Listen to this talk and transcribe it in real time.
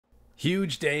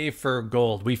Huge day for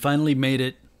gold. We finally made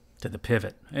it to the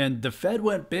pivot. And the Fed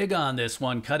went big on this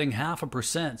one, cutting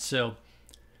 0.5%. So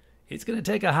it's going to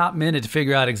take a hot minute to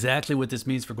figure out exactly what this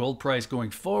means for gold price going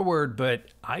forward. But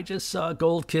I just saw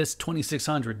gold kiss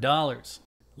 $2,600,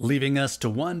 leaving us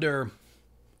to wonder,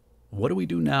 what do we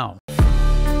do now?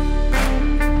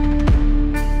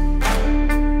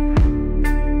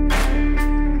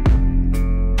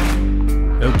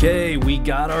 Okay, we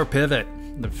got our pivot.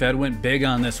 The Fed went big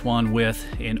on this one with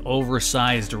an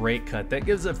oversized rate cut. That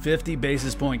gives a 50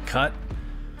 basis point cut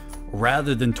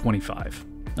rather than 25.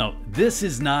 Now, this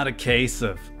is not a case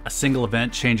of a single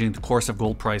event changing the course of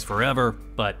gold price forever,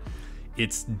 but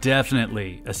it's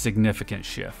definitely a significant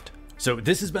shift. So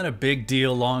this has been a big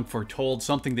deal, long foretold,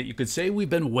 something that you could say we've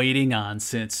been waiting on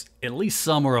since at least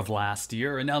summer of last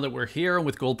year. And now that we're here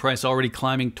with gold price already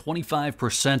climbing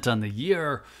 25% on the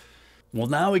year, well,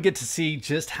 now we get to see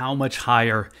just how much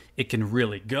higher it can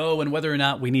really go and whether or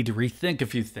not we need to rethink a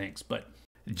few things. But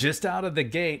just out of the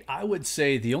gate, I would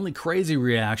say the only crazy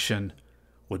reaction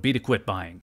would be to quit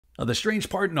buying. Now, the strange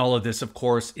part in all of this, of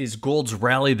course, is gold's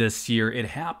rally this year. It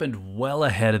happened well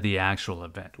ahead of the actual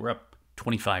event. We're up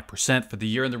 25% for the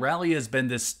year, and the rally has been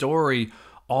this story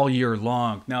all year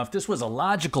long. Now, if this was a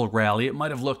logical rally, it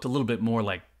might have looked a little bit more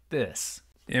like this.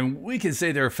 And we can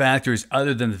say there are factors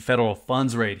other than the federal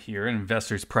funds rate here and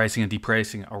investors pricing and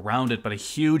depricing around it, but a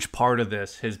huge part of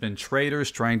this has been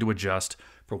traders trying to adjust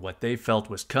for what they felt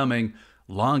was coming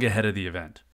long ahead of the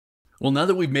event. Well, now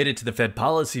that we've made it to the Fed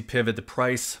policy pivot, the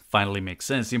price finally makes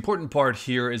sense. The important part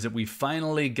here is that we've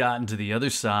finally gotten to the other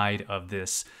side of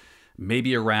this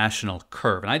maybe irrational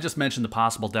curve. And I just mentioned the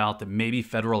possible doubt that maybe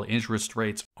federal interest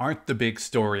rates aren't the big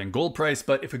story in gold price.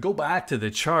 But if we go back to the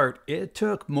chart, it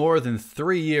took more than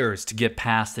 3 years to get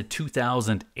past the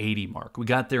 2080 mark. We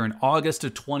got there in August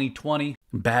of 2020,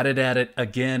 batted at it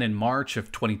again in March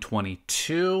of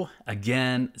 2022,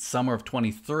 again summer of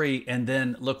 23, and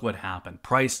then look what happened.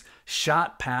 Price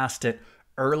shot past it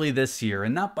early this year,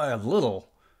 and not by a little.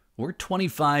 We're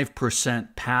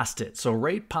 25% past it. So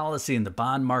rate policy in the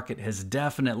bond market has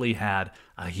definitely had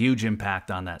a huge impact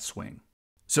on that swing.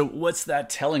 So what's that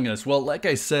telling us? Well, like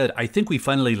I said, I think we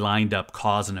finally lined up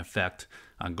cause and effect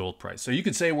on gold price. So you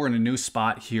could say we're in a new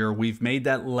spot here. We've made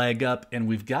that leg up and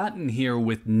we've gotten here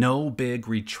with no big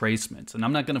retracements. And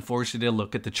I'm not going to force you to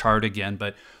look at the chart again,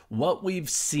 but what we've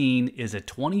seen is a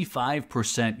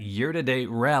 25% year-to-date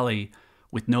rally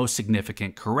with no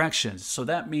significant corrections. So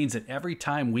that means that every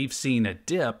time we've seen a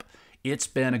dip, it's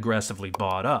been aggressively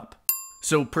bought up.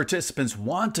 So participants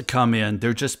want to come in,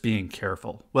 they're just being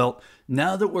careful. Well,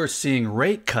 now that we're seeing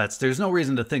rate cuts, there's no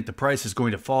reason to think the price is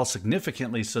going to fall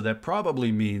significantly, so that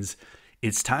probably means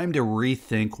it's time to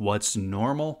rethink what's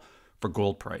normal for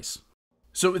gold price.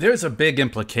 So there's a big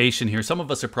implication here. Some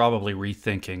of us are probably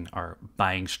rethinking our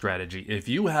buying strategy. If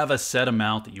you have a set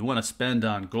amount that you want to spend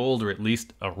on gold, or at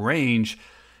least a range,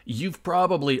 you've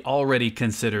probably already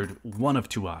considered one of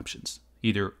two options.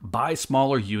 Either buy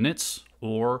smaller units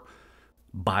or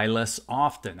buy less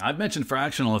often. I've mentioned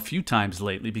fractional a few times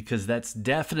lately because that's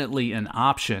definitely an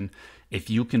option if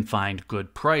you can find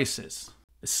good prices.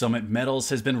 Summit Metals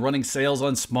has been running sales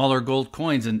on smaller gold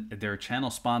coins, and they're a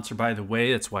channel sponsor, by the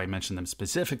way. That's why I mentioned them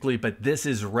specifically, but this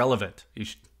is relevant. You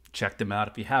should check them out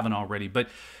if you haven't already. But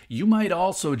you might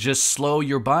also just slow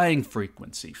your buying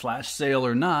frequency. Flash sale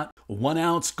or not, 1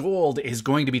 ounce gold is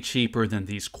going to be cheaper than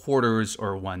these quarters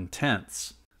or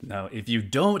 1/10ths. Now, if you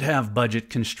don't have budget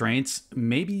constraints,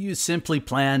 maybe you simply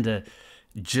plan to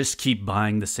just keep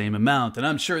buying the same amount. And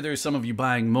I'm sure there's some of you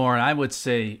buying more, and I would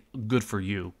say good for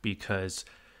you, because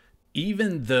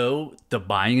even though the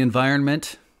buying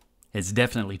environment has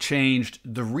definitely changed,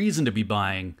 the reason to be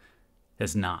buying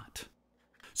has not.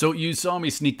 So you saw me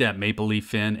sneak that Maple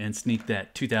Leaf in and sneak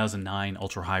that 2009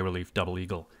 Ultra High Relief Double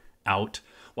Eagle out.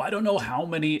 Well, I don't know how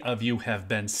many of you have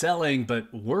been selling,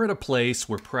 but we're at a place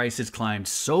where prices climbed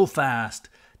so fast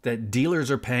that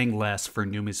dealers are paying less for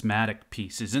numismatic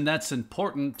pieces. And that's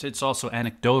important. It's also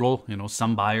anecdotal. You know,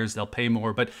 some buyers, they'll pay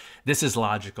more, but this is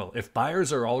logical. If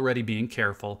buyers are already being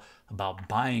careful about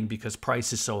buying because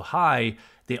price is so high,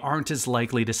 they aren't as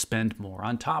likely to spend more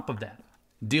on top of that.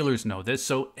 Dealers know this,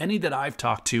 so any that I've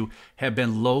talked to have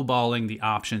been lowballing the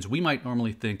options we might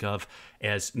normally think of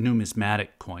as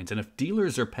numismatic coins. And if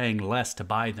dealers are paying less to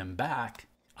buy them back,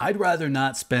 I'd rather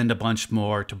not spend a bunch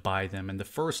more to buy them in the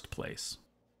first place.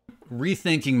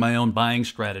 Rethinking my own buying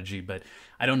strategy, but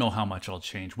I don't know how much I'll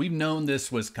change. We've known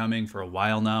this was coming for a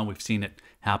while now. We've seen it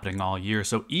happening all year.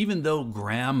 So even though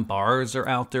gram bars are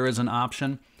out there as an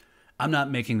option, I'm not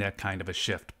making that kind of a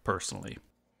shift personally.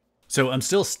 So I'm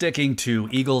still sticking to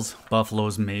Eagles,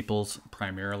 Buffaloes, Maples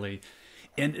primarily.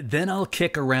 And then I'll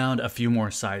kick around a few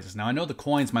more sizes. Now, I know the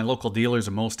coins my local dealers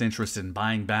are most interested in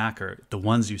buying back are the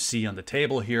ones you see on the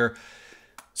table here.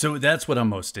 So that's what I'm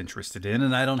most interested in,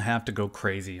 and I don't have to go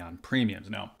crazy on premiums.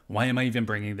 Now, why am I even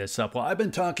bringing this up? Well, I've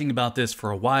been talking about this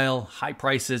for a while. High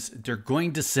prices, they're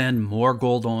going to send more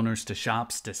gold owners to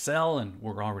shops to sell, and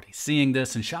we're already seeing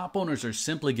this. And shop owners are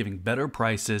simply giving better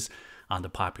prices on the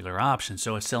popular options.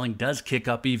 So if selling does kick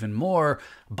up even more,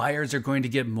 buyers are going to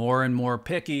get more and more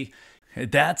picky.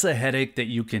 That's a headache that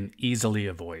you can easily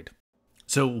avoid.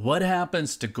 So what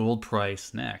happens to gold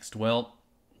price next? Well,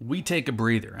 we take a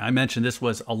breather. I mentioned this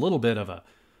was a little bit of a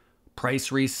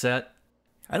price reset.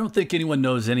 I don't think anyone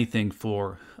knows anything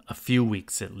for a few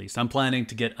weeks at least. I'm planning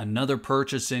to get another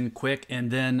purchase in quick,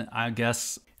 and then I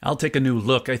guess I'll take a new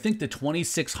look. I think the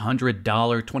 $2,600,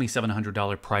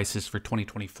 $2,700 prices for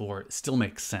 2024 still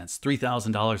makes sense. $3,000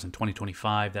 in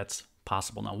 2025, that's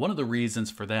possible. Now, one of the reasons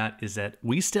for that is that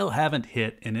we still haven't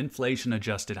hit an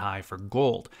inflation-adjusted high for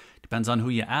gold. Depends on who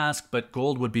you ask, but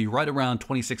gold would be right around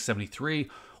 $2,673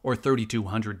 or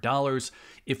 $3,200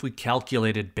 if we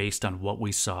calculated based on what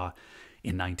we saw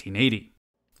in 1980.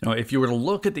 Now, if you were to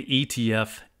look at the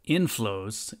ETF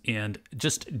inflows and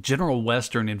just general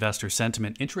Western investor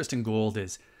sentiment, interest in gold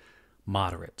is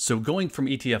moderate. So going from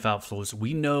ETF outflows,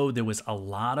 we know there was a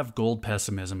lot of gold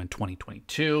pessimism in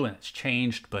 2022, and it's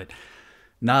changed, but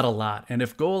not a lot. And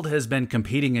if gold has been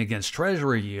competing against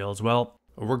treasury yields, well,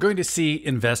 we're going to see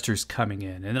investors coming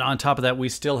in. And then on top of that, we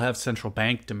still have central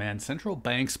bank demand. Central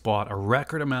banks bought a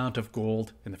record amount of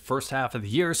gold in the first half of the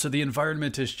year, so the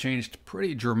environment has changed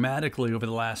pretty dramatically over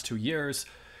the last 2 years.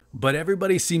 But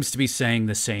everybody seems to be saying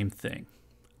the same thing.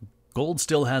 Gold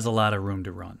still has a lot of room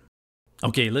to run.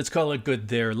 Okay, let's call it good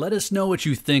there. Let us know what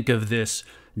you think of this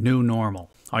new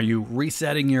normal. Are you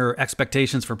resetting your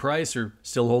expectations for price or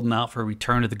still holding out for a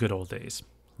return to the good old days?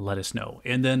 Let us know.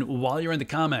 And then while you're in the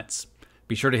comments,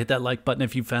 be sure to hit that like button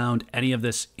if you found any of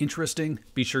this interesting.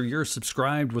 Be sure you're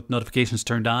subscribed with notifications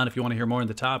turned on if you want to hear more on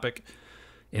the topic.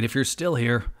 And if you're still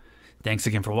here, thanks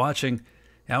again for watching.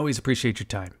 I always appreciate your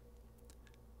time.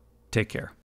 Take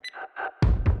care.